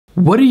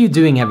What are you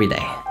doing every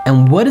day?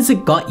 And what has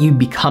it got you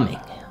becoming?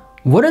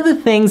 What are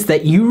the things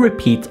that you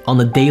repeat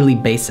on a daily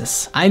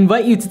basis? I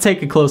invite you to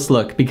take a close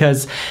look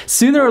because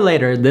sooner or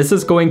later, this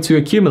is going to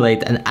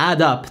accumulate and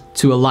add up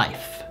to a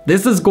life.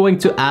 This is going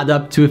to add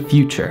up to a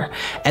future.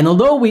 And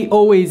although we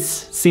always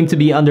seem to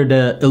be under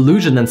the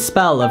illusion and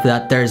spell of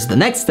that there's the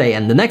next day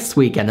and the next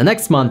week and the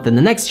next month and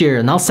the next year,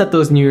 and I'll set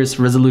those New Year's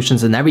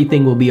resolutions and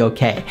everything will be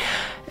okay.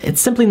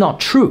 It's simply not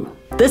true.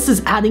 This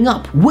is adding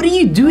up. What are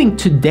you doing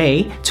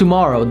today,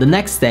 tomorrow, the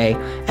next day,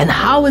 and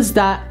how is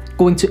that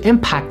going to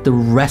impact the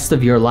rest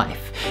of your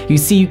life? You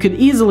see, you could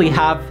easily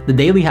have the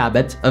daily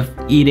habit of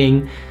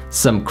eating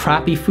some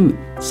crappy food,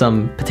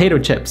 some potato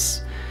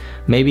chips,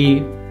 maybe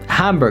a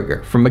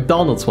hamburger from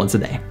McDonald's once a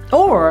day.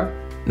 Or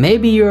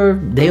maybe your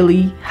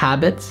daily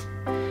habit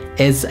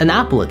is an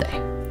apple a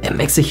day. It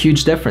makes a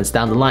huge difference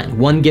down the line.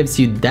 One gives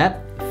you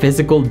debt,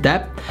 physical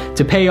debt,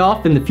 to pay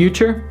off in the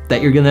future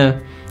that you're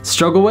gonna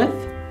struggle with.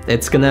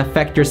 It's gonna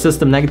affect your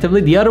system negatively.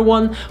 The other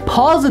one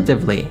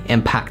positively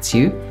impacts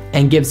you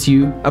and gives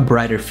you a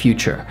brighter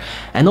future.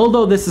 And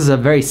although this is a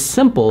very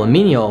simple and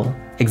menial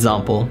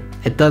example,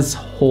 it does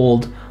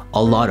hold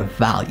a lot of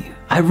value.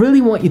 I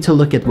really want you to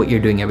look at what you're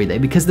doing every day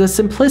because the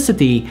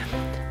simplicity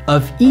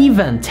of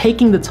even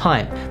taking the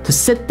time to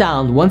sit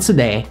down once a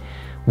day,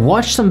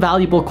 watch some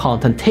valuable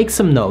content, take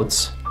some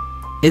notes,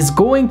 is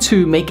going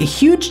to make a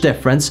huge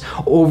difference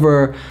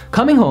over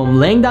coming home,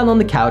 laying down on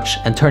the couch,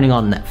 and turning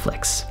on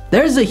Netflix.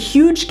 There's a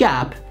huge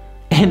gap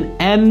in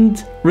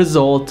end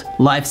result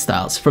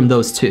lifestyles from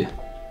those two.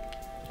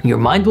 Your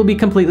mind will be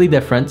completely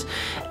different,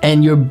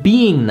 and your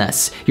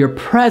beingness, your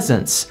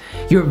presence,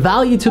 your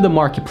value to the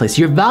marketplace,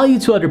 your value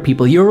to other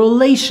people, your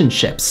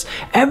relationships,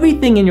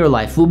 everything in your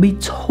life will be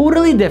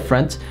totally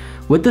different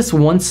with this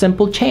one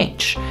simple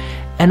change.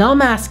 And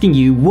I'm asking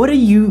you, what are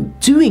you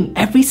doing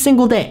every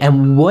single day?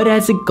 And what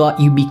has it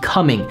got you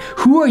becoming?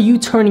 Who are you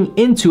turning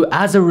into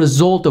as a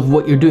result of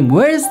what you're doing?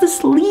 Where is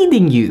this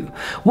leading you?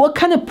 What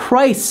kind of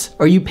price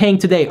are you paying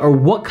today? Or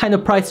what kind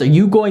of price are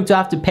you going to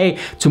have to pay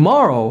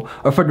tomorrow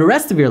or for the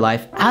rest of your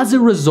life as a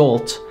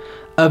result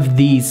of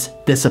these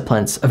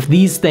disciplines, of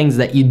these things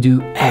that you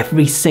do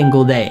every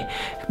single day?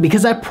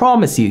 Because I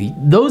promise you,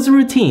 those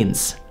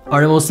routines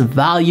are the most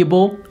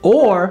valuable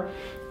or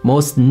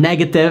most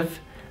negative,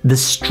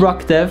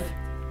 destructive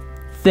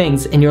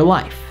things in your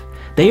life.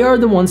 They are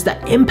the ones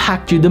that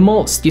impact you the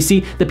most. You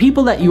see, the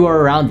people that you are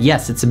around,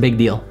 yes, it's a big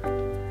deal.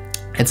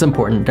 It's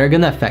important. They're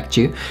gonna affect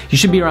you. You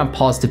should be around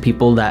positive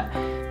people that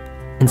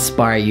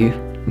inspire you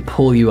and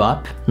pull you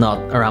up, not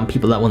around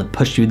people that want to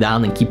push you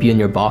down and keep you in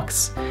your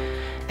box.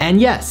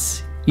 And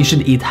yes, you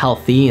should eat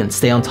healthy and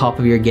stay on top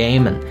of your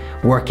game and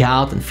work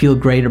out and feel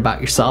great about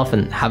yourself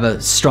and have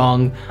a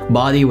strong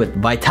body with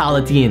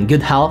vitality and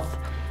good health.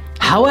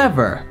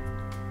 However,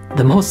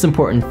 the most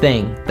important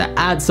thing that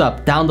adds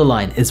up down the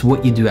line is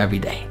what you do every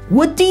day.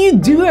 What do you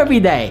do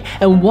every day?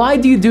 And why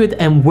do you do it?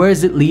 And where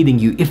is it leading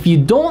you? If you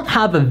don't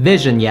have a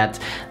vision yet,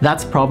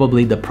 that's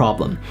probably the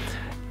problem.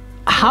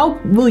 How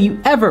will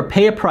you ever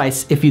pay a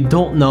price if you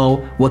don't know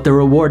what the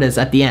reward is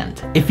at the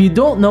end? If you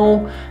don't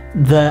know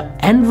the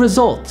end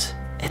result,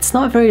 it's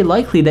not very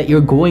likely that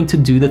you're going to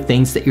do the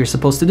things that you're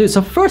supposed to do.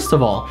 So first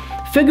of all,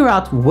 figure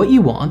out what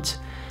you want,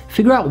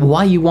 figure out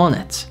why you want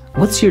it.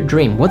 What's your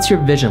dream? What's your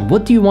vision?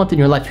 What do you want in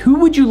your life? Who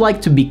would you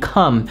like to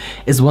become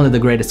is one of the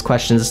greatest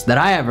questions that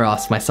I ever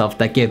asked myself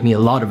that gave me a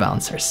lot of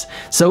answers.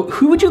 So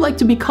who would you like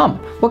to become?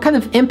 What kind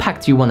of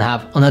impact do you want to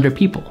have on other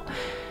people?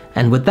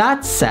 And with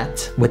that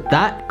set, with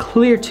that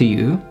clear to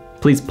you,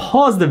 please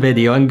pause the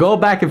video and go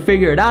back and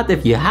figure it out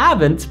if you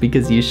haven't,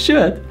 because you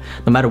should,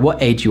 no matter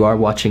what age you are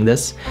watching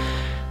this.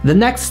 The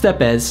next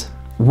step is,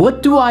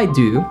 what do I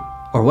do,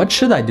 or what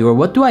should I do, or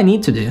what do I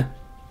need to do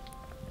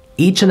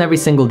each and every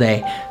single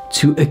day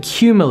to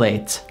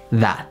accumulate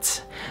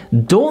that?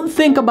 Don't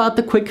think about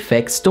the quick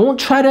fix. Don't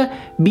try to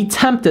be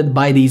tempted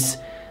by these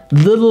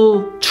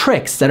little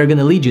tricks that are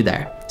gonna lead you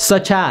there.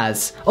 Such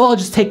as, oh, I'll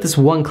just take this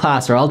one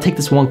class or I'll take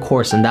this one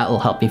course and that will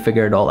help me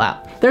figure it all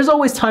out. There's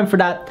always time for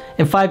that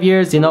in 5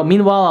 years, you know.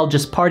 Meanwhile, I'll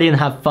just party and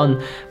have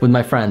fun with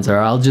my friends, or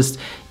I'll just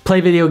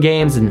play video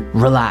games and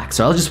relax,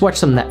 or I'll just watch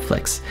some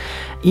Netflix.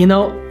 You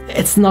know,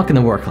 it's not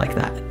gonna work like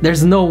that.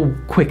 There's no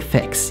quick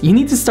fix. You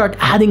need to start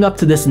adding up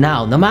to this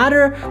now. No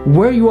matter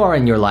where you are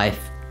in your life,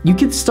 you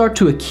can start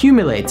to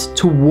accumulate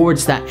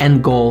towards that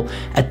end goal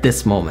at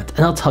this moment.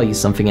 And I'll tell you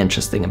something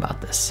interesting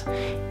about this.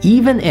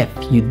 Even if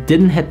you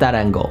didn't hit that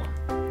end goal,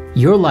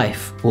 your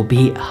life will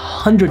be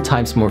 100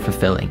 times more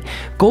fulfilling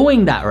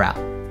going that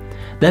route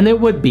than it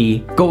would be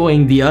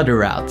going the other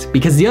route.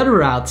 Because the other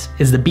route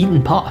is the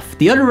beaten path.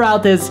 The other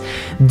route is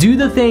do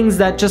the things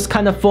that just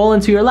kind of fall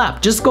into your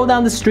lap. Just go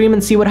down the stream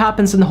and see what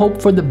happens and hope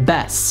for the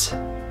best.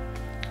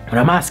 What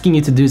I'm asking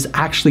you to do is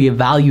actually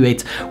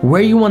evaluate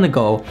where you want to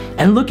go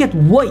and look at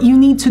what you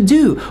need to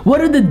do. What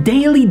are the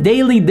daily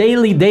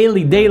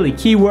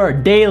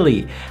keyword,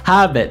 daily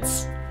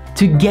habits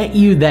to get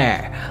you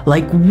there?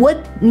 Like,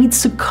 what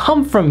needs to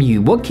come from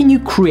you? What can you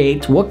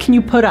create? What can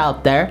you put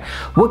out there?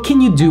 What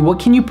can you do? What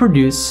can you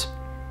produce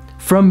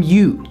from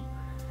you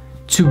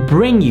to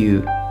bring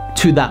you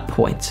to that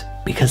point,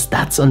 because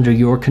that's under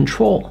your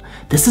control.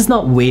 This is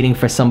not waiting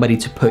for somebody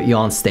to put you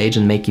on stage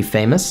and make you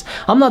famous.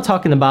 I'm not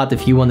talking about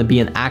if you want to be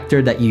an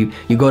actor that you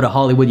go to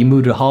Hollywood, you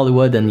move to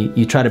Hollywood and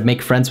you try to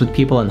make friends with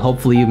people and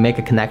hopefully you make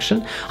a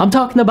connection. I'm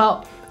talking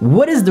about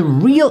what is the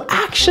real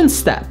action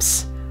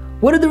steps?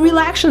 What are the real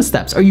action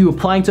steps? Are you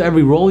applying to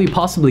every role you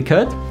possibly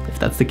could? If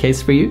that's the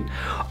case for you.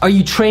 Are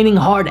you training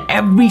hard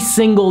every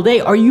single day?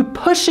 Are you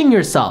pushing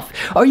yourself?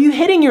 Are you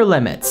hitting your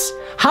limits?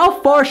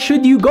 How far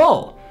should you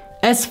go?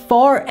 As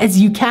far as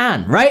you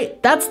can,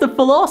 right? That's the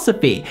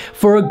philosophy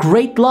for a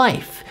great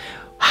life.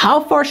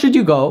 How far should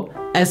you go?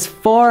 As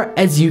far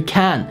as you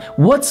can.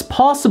 What's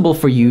possible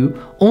for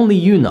you, only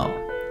you know.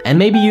 And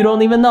maybe you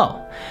don't even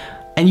know.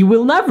 And you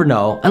will never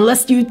know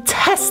unless you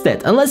test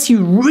it, unless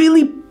you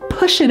really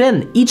push it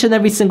in each and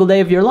every single day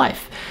of your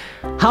life.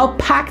 How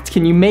packed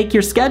can you make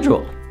your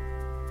schedule?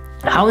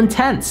 How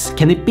intense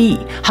can it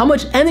be? How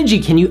much energy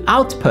can you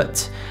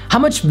output? How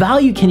much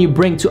value can you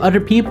bring to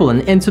other people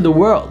and into the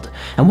world?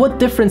 And what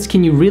difference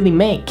can you really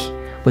make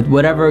with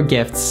whatever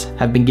gifts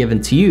have been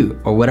given to you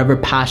or whatever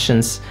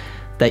passions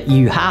that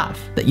you have,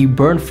 that you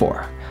burn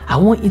for? I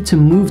want you to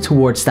move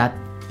towards that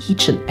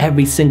each and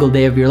every single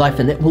day of your life,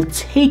 and it will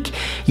take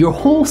your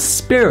whole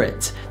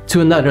spirit to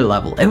another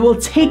level. It will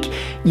take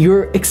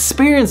your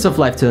experience of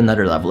life to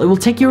another level. It will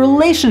take your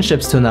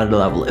relationships to another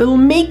level. It will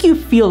make you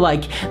feel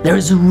like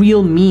there's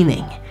real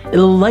meaning.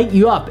 It'll light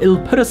you up.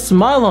 It'll put a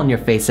smile on your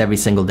face every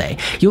single day.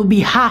 You'll be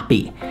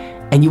happy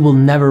and you will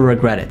never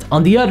regret it.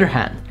 On the other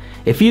hand,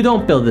 if you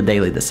don't build the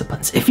daily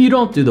disciplines, if you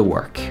don't do the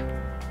work,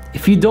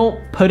 if you don't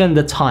put in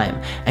the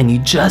time and you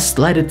just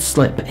let it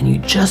slip and you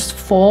just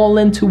fall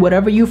into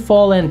whatever you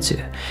fall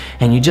into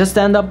and you just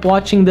end up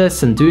watching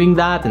this and doing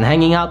that and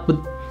hanging out with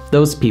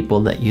those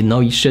people that you know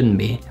you shouldn't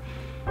be,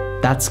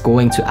 that's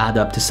going to add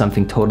up to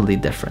something totally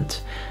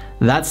different.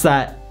 That's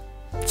that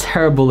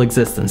terrible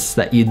existence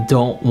that you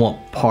don't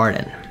want part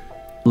in.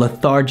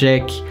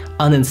 Lethargic,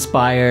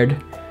 uninspired,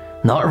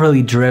 not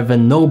really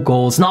driven, no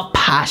goals, not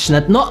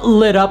passionate, not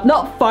lit up,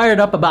 not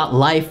fired up about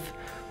life.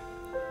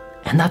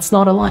 And that's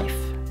not a life.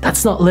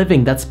 That's not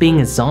living. That's being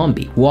a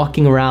zombie,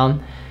 walking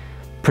around,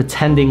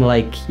 pretending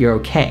like you're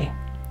okay,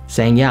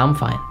 saying, yeah, I'm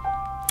fine.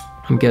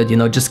 I'm good, you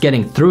know, just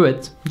getting through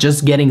it.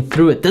 Just getting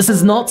through it. This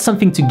is not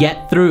something to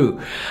get through.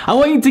 I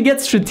want you to get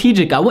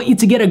strategic. I want you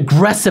to get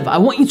aggressive. I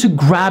want you to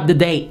grab the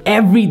day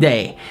every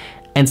day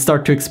and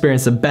start to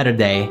experience a better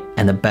day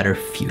and a better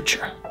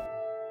future.